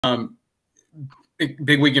Um,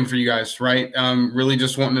 Big weekend for you guys, right? Really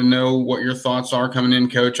just wanting to know what your thoughts are coming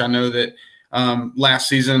in, Coach. I know that last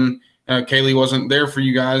season Ceili wasn't there for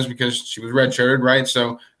you guys because she was redshirted, right?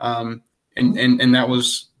 So, and that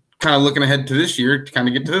was kind of looking ahead to this year to kind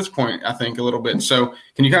of get to this point, I think, a little bit. So,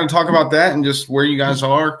 can you kind of talk about that and just where you guys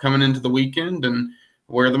are coming into the weekend and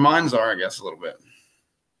where the minds are, I guess, a little bit?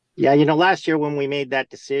 Yeah, last year when we made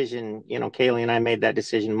that decision, Kaylee and I made that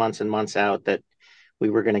decision months and months out that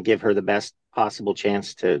we were going to give her the best possible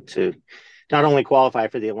chance to not only qualify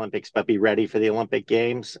for the Olympics but be ready for the Olympic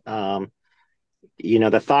Games. The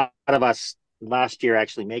thought of us last year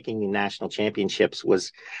actually making the national championships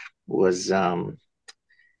was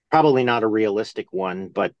probably not a realistic one,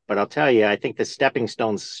 but I'll tell you, I think the stepping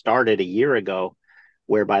stones started a year ago,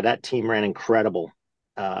 whereby that team ran incredible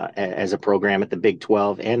as a program at the Big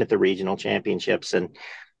 12 and at the regional championships. And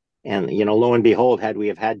lo and behold, had we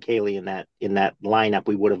have had Ceili in that lineup,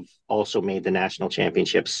 we would have also made the national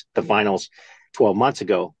championships, the finals 12 months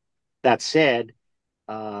ago. That said,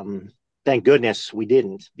 thank goodness we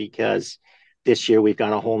didn't, because this year we've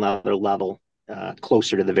gone a whole nother level,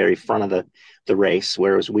 closer to the very front of the race,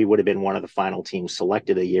 whereas we would have been one of the final teams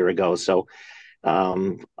selected a year ago. So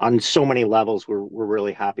on so many levels, we're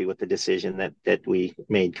really happy with the decision that we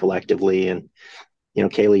made collectively. And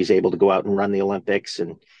Kaylee's able to go out and run the Olympics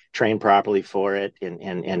and train properly for it.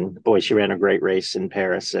 And boy, she ran a great race in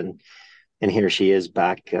Paris, and here she is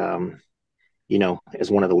back,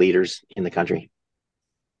 as one of the leaders in the country.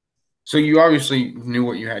 So you obviously knew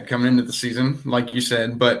what you had coming into the season, like you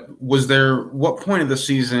said, but was there what point of the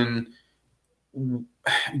season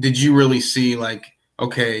did you really see like,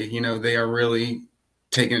 okay, they are really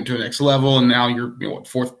taking it to the next level, and now you're what,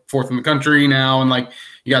 fourth in the country now, and like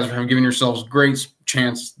you guys have given yourselves great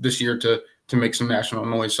chance this year to make some national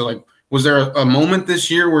noise. So like, was there a moment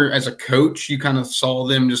this year where, as a coach, you kind of saw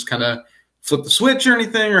them just kind of flip the switch or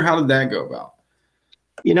anything, or how did that go about?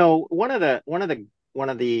 One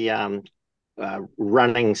of the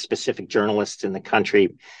running specific journalists in the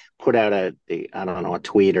country put out I don't know, a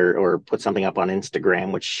tweet or put something up on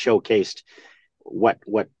Instagram which showcased what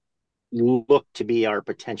looked to be our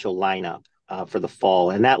potential lineup for the fall,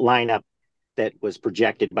 and that lineup that was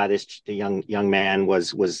projected by this young man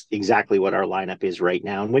was exactly what our lineup is right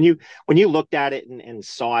now. And when you looked at it and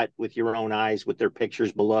saw it with your own eyes with their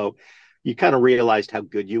pictures below, you kind of realized how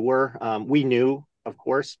good you were. We knew, of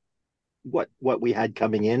course, what we had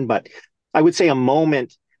coming in, but I would say a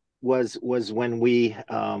moment was when we,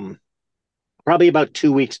 probably about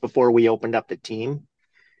 2 weeks before we opened up the team,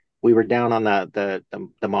 we were down on the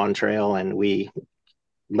Montreal, and we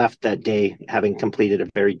left that day having completed a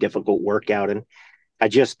very difficult workout. And I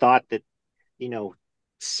just thought that, you know,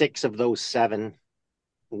 6 of those 7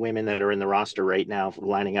 women that are in the roster right now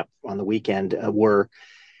lining up on the weekend were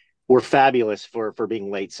fabulous for being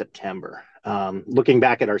late September. Looking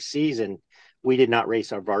back at our season, we did not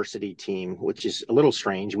race our varsity team, which is a little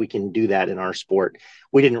strange. We can do that in our sport.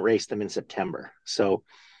 We didn't race them in September, so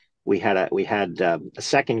we had a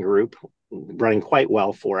second group running quite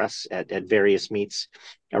well for us at various meets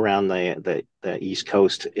around the East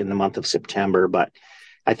Coast in the month of September. But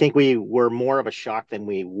I think we were more of a shock than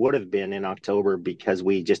we would have been in October, because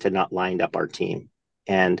we just had not lined up our team.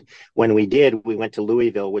 And when we did, we went to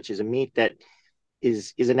Louisville, which is a meet that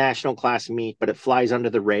is a national class meet, but it flies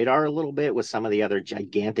under the radar a little bit with some of the other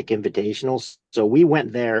gigantic invitationals. So we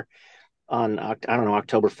went there on, I don't know,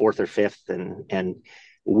 October 4th or 5th, and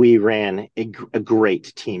we ran a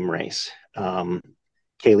great team race.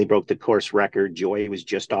 Ceili broke the course record. Joy was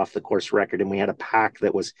just off the course record, and we had a pack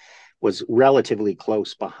that was relatively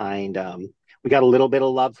close behind. We got a little bit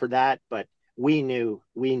of love for that, but we knew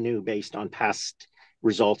based on past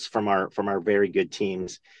results from our very good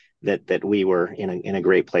teams that we were in a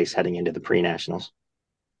great place heading into the pre-nationals.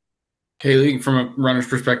 Kaylee, from a runner's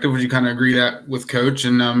perspective, would you kind of agree that with Coach,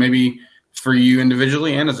 and maybe for you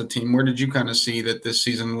individually and as a team, where did you kind of see that this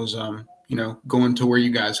season was, going to where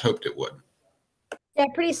you guys hoped it would? Yeah,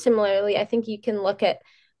 pretty similarly. I think you can look at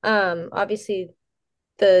obviously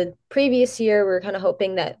the previous year, we were kind of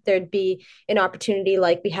hoping that there'd be an opportunity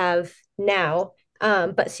like we have now.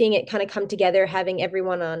 But seeing it kind of come together, having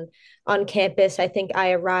everyone on campus. I think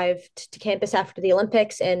I arrived to campus after the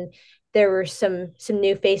Olympics, and there were some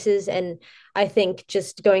new faces. And I think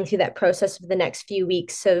just going through that process of the next few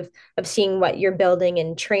weeks of seeing what you're building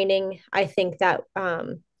and training, I think that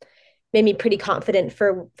made me pretty confident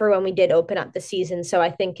for when we did open up the season. So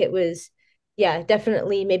I think it was, yeah,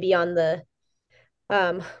 definitely maybe on the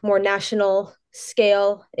more national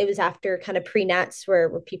scale. It was after kind of pre-nats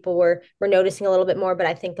where people were noticing a little bit more, but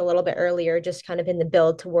I think a little bit earlier, just kind of in the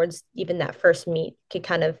build towards even that first meet, could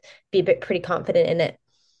kind of be a bit pretty confident in it.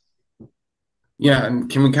 Yeah, and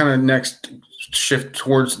can we kind of next shift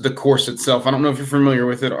towards the course itself? I don't know if you're familiar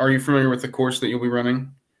with it. Are you familiar with the course that you'll be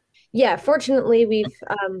running? Yeah, fortunately, we've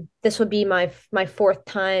this would be my fourth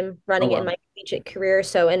time Oh running it in wow. my collegiate career.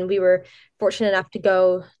 So, and we were fortunate enough to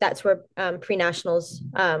go. That's where pre-nationals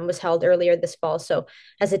was held earlier this fall. So,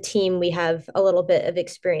 as a team, we have a little bit of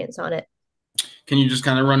experience on it. Can you just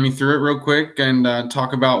kind of run me through it real quick and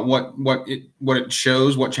talk about what it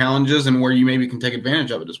shows, what challenges, and where you maybe can take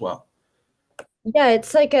advantage of it as well? Yeah,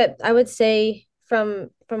 it's like a I would say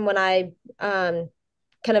from when I kind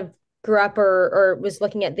of grew up or was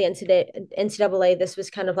looking at the NCAA, this was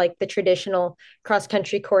kind of like the traditional cross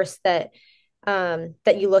country course that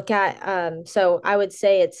you look at. So I would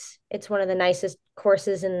say it's one of the nicest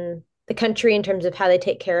courses in the country in terms of how they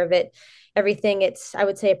take care of it. Everything, it's I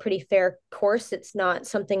would say a pretty fair course. It's not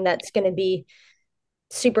something that's going to be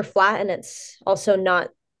super flat, and it's also not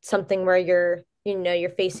something where you're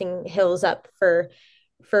facing hills up for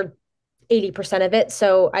 80% of it.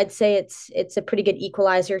 So I'd say it's a pretty good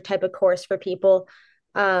equalizer type of course for people.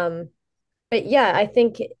 Um, but yeah, I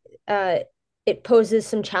think uh, it poses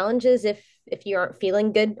some challenges if you aren't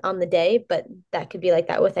feeling good on the day, but that could be like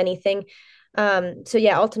that with anything. So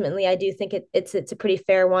yeah, ultimately, I do think it's a pretty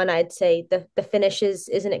fair one. I'd say the finish is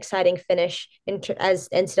an exciting finish as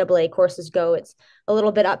NCAA courses go. It's a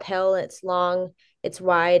little bit uphill, it's long, it's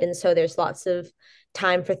wide, and so there's lots of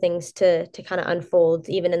time for things to kind of unfold,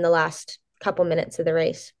 even in the last couple minutes of the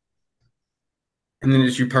race. And then,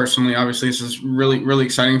 just you personally, obviously, this is really, really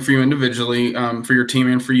exciting for you individually, for your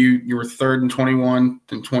team, and for you. You were third in 21,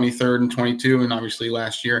 and 23rd and 22, and obviously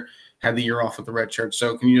last year had the year off with the red shirt.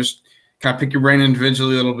 So, can you just kind of pick your brain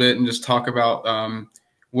individually a little bit and just talk about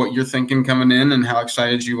what you're thinking coming in and how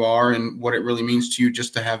excited you are and what it really means to you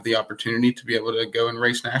just to have the opportunity to be able to go and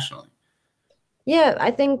race nationally? Yeah,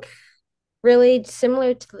 I think really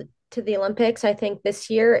similar to the Olympics. I think this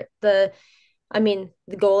year I mean,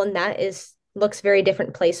 the goal in that is looks very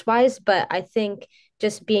different place wise, but I think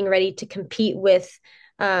just being ready to compete with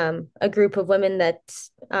a group of women that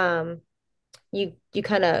you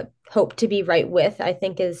kind of hope to be right with, I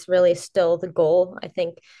think is really still the goal. I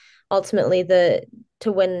think ultimately the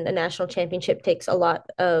to win a national championship takes a lot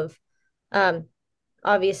of um,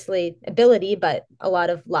 obviously ability, but a lot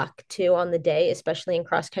of luck too on the day, especially in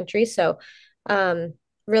cross country. So, um,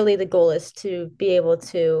 really, the goal is to be able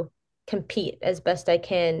to compete as best I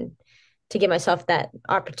can to give myself that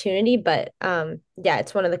opportunity. But yeah,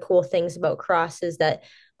 it's one of the cool things about cross is that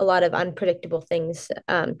a lot of unpredictable things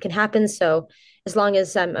can happen. So, as long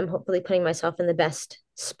as I'm hopefully putting myself in the best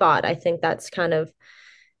spot, I think that's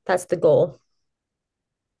the goal.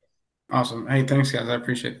 Awesome. Hey, thanks, guys. I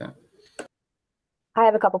appreciate that. I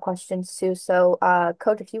have a couple questions too. So,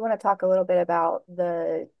 Coach, if you want to talk a little bit about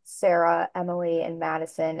the Sarah, Emily, and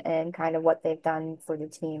Madison and kind of what they've done for the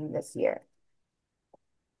team this year.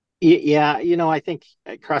 Yeah, I think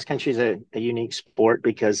cross country is a unique sport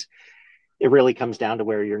because it really comes down to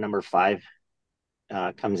where your number five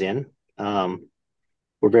comes in.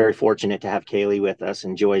 We're very fortunate to have Ceili with us,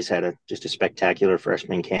 and Joy's had just a spectacular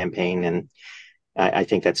freshman campaign, and I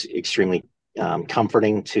think that's extremely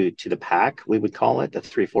comforting to the pack. We would call it the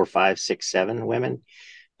 3, 4, 5, 6, 7 women,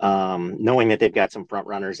 knowing that they've got some front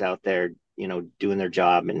runners out there, doing their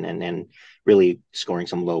job and really scoring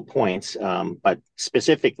some low points. But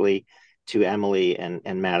specifically to Emily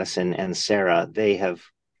and Madison and Sarah, they've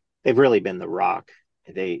really been the rock.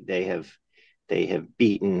 They have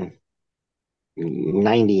beaten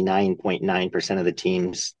 99.9% of the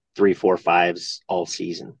teams 3, 4, 5s all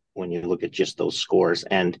season when you look at just those scores.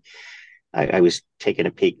 And I was taking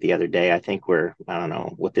a peek the other day. I think I don't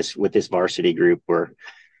know, with this varsity group, we're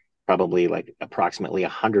probably like approximately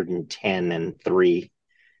 110-3.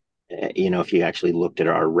 If you actually looked at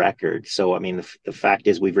our record. So I mean, the fact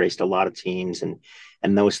is we've raced a lot of teams,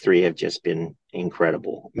 and those three have just been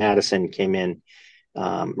incredible. Madison came in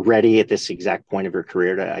ready at this exact point of her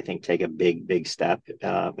career to, I think, take a big step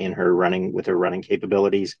in her running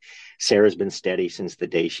capabilities. Sarah's been steady since the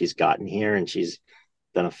day she's gotten here, and she's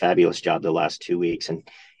done a fabulous job the last 2 weeks. And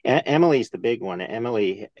Emily's the big one.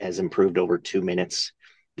 Emily has improved over 2 minutes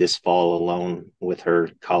this fall alone with her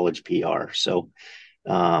college PR. So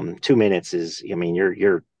 2 minutes is, I mean,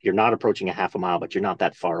 you're not approaching a half a mile, but you're not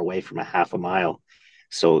that far away from a half a mile.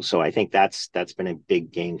 So I think that's been a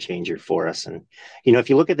big game changer for us. And if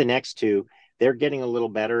you look at the next two, they're getting a little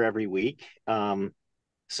better every week.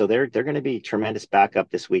 So they're going to be tremendous backup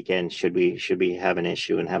this weekend should we have an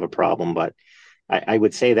issue and have a problem. But I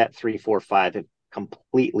would say that 3, 4, 5 have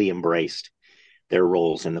completely embraced their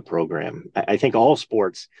roles in the program. I think all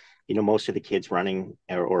sports, most of the kids running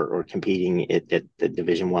or competing at the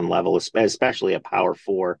Division 1 level, especially a Power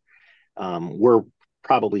 4, were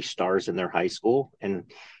probably stars in their high school, and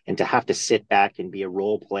to have to sit back and be a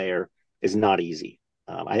role player is not easy.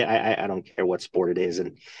 I don't care what sport it is,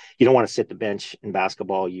 and you don't want to sit the bench in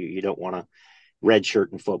basketball. You don't want to red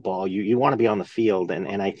shirt in football. You want to be on the field,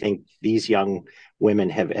 and I think these young women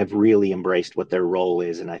have really embraced what their role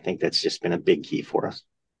is, and I think that's just been a big key for us.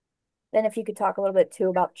 Then if you could talk a little bit too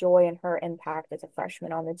about Joy and her impact as a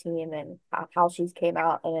freshman on the team and how she's came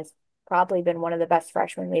out and has probably been one of the best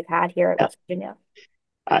freshmen we've had here at Yeah. West Virginia.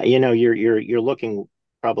 You're looking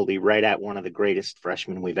probably right at one of the greatest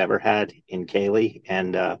freshmen we've ever had in Ceili,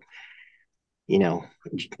 and you know,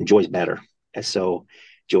 Joy's better. So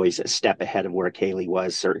Joy's a step ahead of where Ceili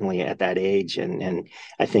was, certainly at that age. And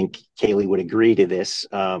I think Ceili would agree to this.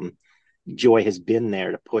 Joy has been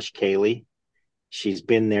there to push Ceili. She's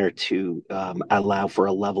been there to allow for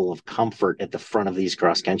a level of comfort at the front of these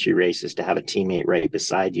cross country races, to have a teammate right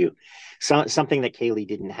beside you. Something that Ceili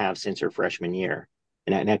didn't have since her freshman year.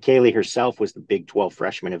 And now Ceili herself was the Big 12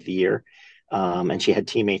 freshman of the year. And she had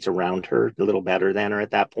teammates around her a little better than her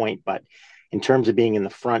at that point. But in terms of being in the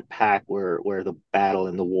front pack where the battle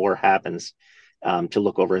and the war happens, to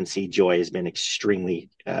look over and see Joy has been extremely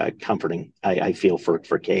comforting, I feel, for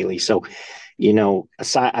Ceili. So,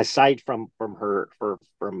 aside from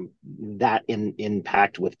that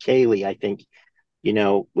impact with Ceili, I think,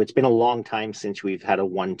 it's been a long time since we've had a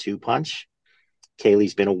 1-2 punch.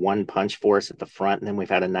 Ceili's been a one punch for us at the front, and then we've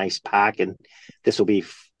had a nice pack, and this will be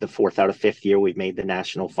the fourth out of fifth year we've made the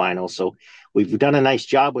national final. So we've done a nice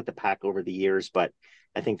job with the pack over the years, but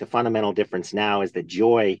I think the fundamental difference now is that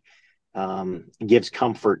Joy gives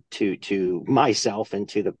comfort to myself and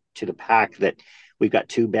to the pack, that we've got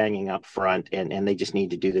two banging up front, and they just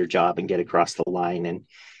need to do their job and get across the line. And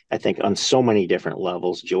I think on so many different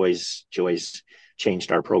levels, Joy's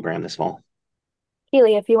changed our program this fall.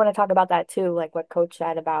 Keely, if you want to talk about that too, like what Coach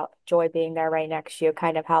said about Joy being there right next to you,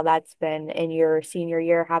 kind of how that's been in your senior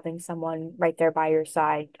year, having someone right there by your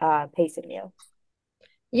side, pacing you.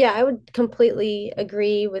 Yeah, I would completely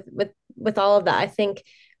agree with all of that. I think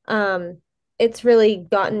um, it's really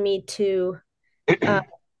gotten me to uh,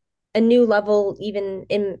 a new level, even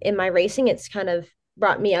in my racing. It's kind of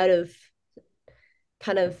brought me out of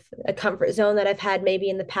kind of a comfort zone that I've had maybe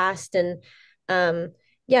in the past, and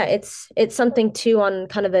yeah, it's something too on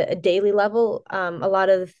kind of a daily level. A lot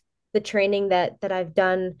of the training that I've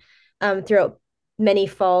done throughout many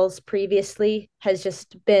falls previously has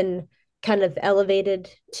just been kind of elevated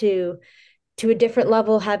to a different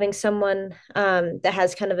level, having someone that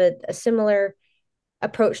has kind of a similar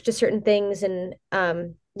approach to certain things. And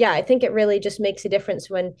yeah, I think it really just makes a difference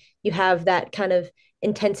when you have that kind of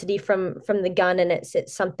intensity from the gun, and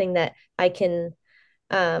it's something that I can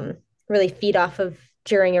um, really feed off of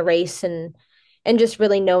during a race, and just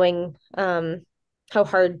really knowing how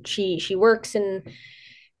hard she works, and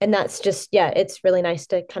that's just, yeah, it's really nice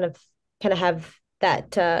to kind of have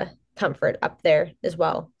that comfort up there as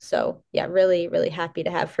well. So yeah, really really happy to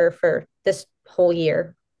have her for this whole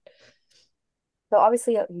year. So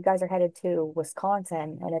obviously you guys are headed to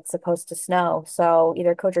Wisconsin and it's supposed to snow. So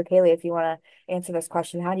either Coach or Kaylee, if you want to answer this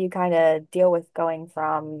question, how do you kind of deal with going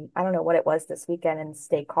from, I don't know what it was this weekend in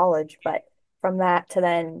State College, but from that to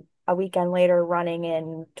then a weekend later running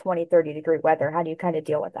in 20, 30-degree weather, how do you kind of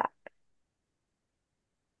deal with that?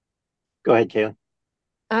 Go ahead, Kayla.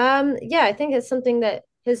 Yeah, I think it's something that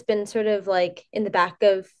has been sort of like in the back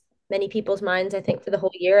of many people's minds, I think, for the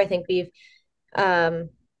whole year. I think we've um,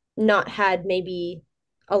 not had maybe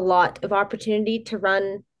a lot of opportunity to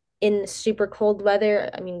run in super cold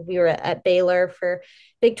weather. I mean, we were at Baylor for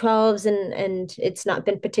Big 12s, and it's not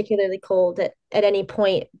been particularly cold at any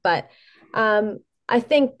point. But I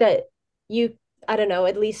think that you, I don't know,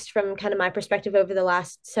 at least from kind of my perspective over the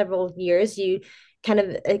last several years, you kind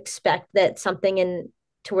of expect that something in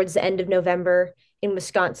towards the end of November in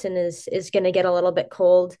Wisconsin is going to get a little bit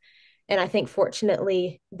cold. And I think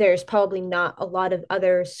fortunately, there's probably not a lot of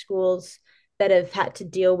other schools that have had to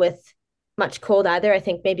deal with much cold either. I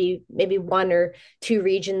think maybe one or two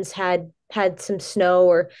regions had some snow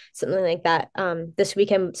or something like that this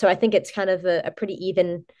weekend. So I think it's kind of a pretty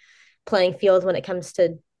even playing field when it comes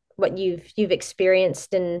to what you've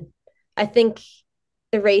experienced. And I think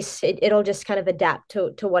the race, it'll just kind of adapt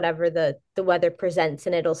to whatever the weather presents,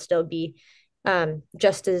 and it'll still be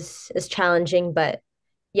just as challenging. But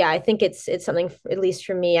yeah, I think it's something, at least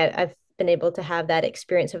for me, I've been able to have that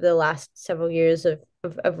experience over the last several years of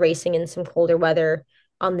racing in some colder weather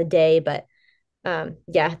on the day. But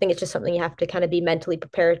Yeah, I think it's just something you have to kind of be mentally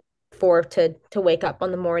prepared for to wake up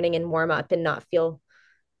on the morning and warm up and not feel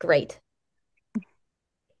great.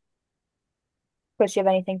 Chris, do you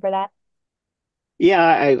have anything for that? Yeah,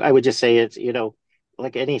 I would just say it's,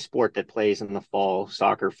 like any sport that plays in the fall,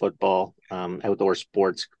 soccer, football, outdoor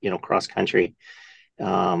sports, cross country.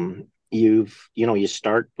 You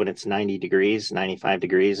start when it's 90 degrees, 95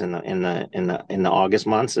 degrees in the August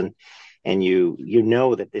months, and you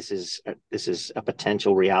know that this is a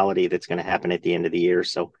potential reality that's going to happen at the end of the year.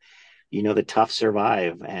 So the tough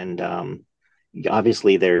survive, and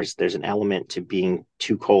obviously there's an element to being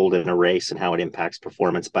too cold in a race and how it impacts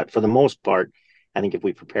performance. But for the most part, I think if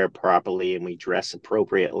we prepare properly and we dress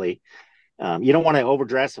appropriately, you don't want to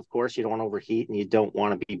overdress, of course. You don't want to overheat, and you don't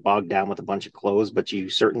want to be bogged down with a bunch of clothes, but you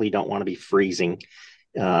certainly don't want to be freezing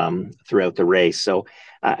throughout the race. So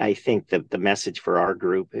I think that the message for our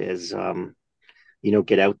group is,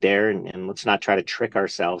 get out there, and let's not try to trick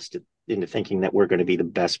ourselves into thinking that we're going to be the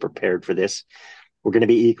best prepared for this. We're going to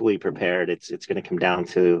be equally prepared. It's going to come down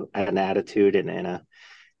to an attitude and an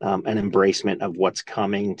embracement of what's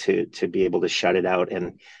coming to be able to shut it out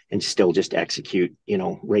and still just execute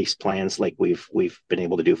race plans like we've been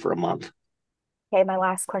able to do for a month. Okay, my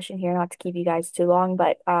last question here, not to keep you guys too long,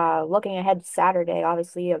 but looking ahead to Saturday,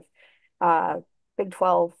 obviously you have Big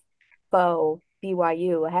 12 foe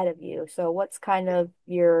BYU ahead of you. So what's kind of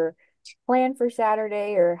your plan for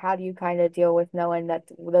Saturday, or how do you kind of deal with knowing that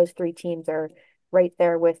those three teams are right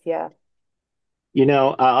there with you?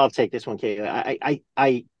 I'll take this one, Kate.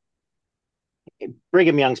 I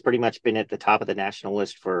Brigham Young's pretty much been at the top of the national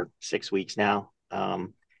list for 6 weeks now.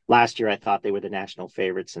 Last year, I thought they were the national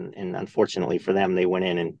favorites, and unfortunately for them, they went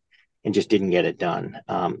in and just didn't get it done.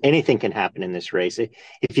 Anything can happen in this race.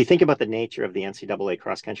 If you think about the nature of the NCAA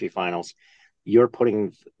cross country finals, you're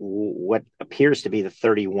putting what appears to be the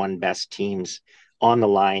 31 best teams on the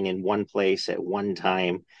line in one place at one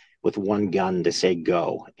time with one gun to say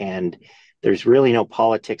go. And there's really no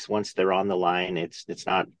politics once they're on the line. It's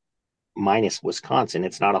not, minus Wisconsin,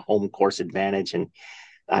 it's not a home course advantage. And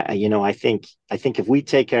I think if we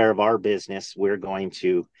take care of our business, we're going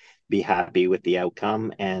to be happy with the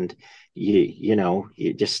outcome. And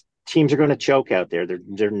you just, teams are going to choke out there.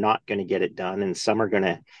 They're not going to get it done, and some are going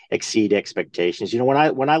to exceed expectations. When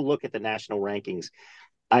I look at the national rankings,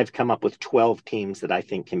 I've come up with 12 teams that I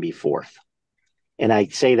think can be fourth, and I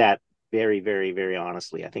say that very, very, very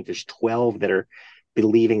honestly. I think there's 12 that are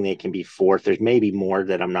believing they can be fourth. There's maybe more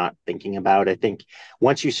that I'm not thinking about. I think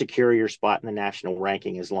once you secure your spot in the national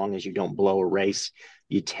ranking, as long as you don't blow a race,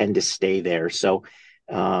 you tend to stay there. So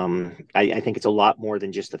I think it's a lot more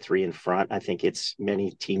than just the three in front. I think it's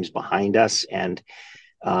many teams behind us, and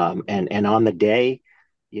on the day,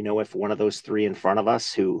 if one of those three in front of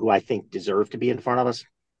us, who I think deserve to be in front of us,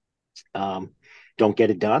 don't get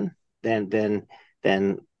it done, then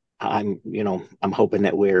I'm hoping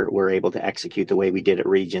that we're able to execute the way we did at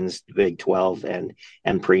Regions, Big 12,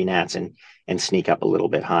 and pre-nats, and sneak up a little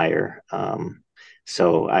bit higher.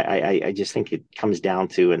 So I just think it comes down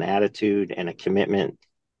to an attitude and a commitment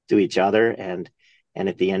to each other, and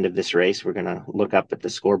at the end of this race, we're going to look up at the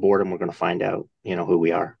scoreboard and we're going to find out who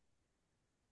we are.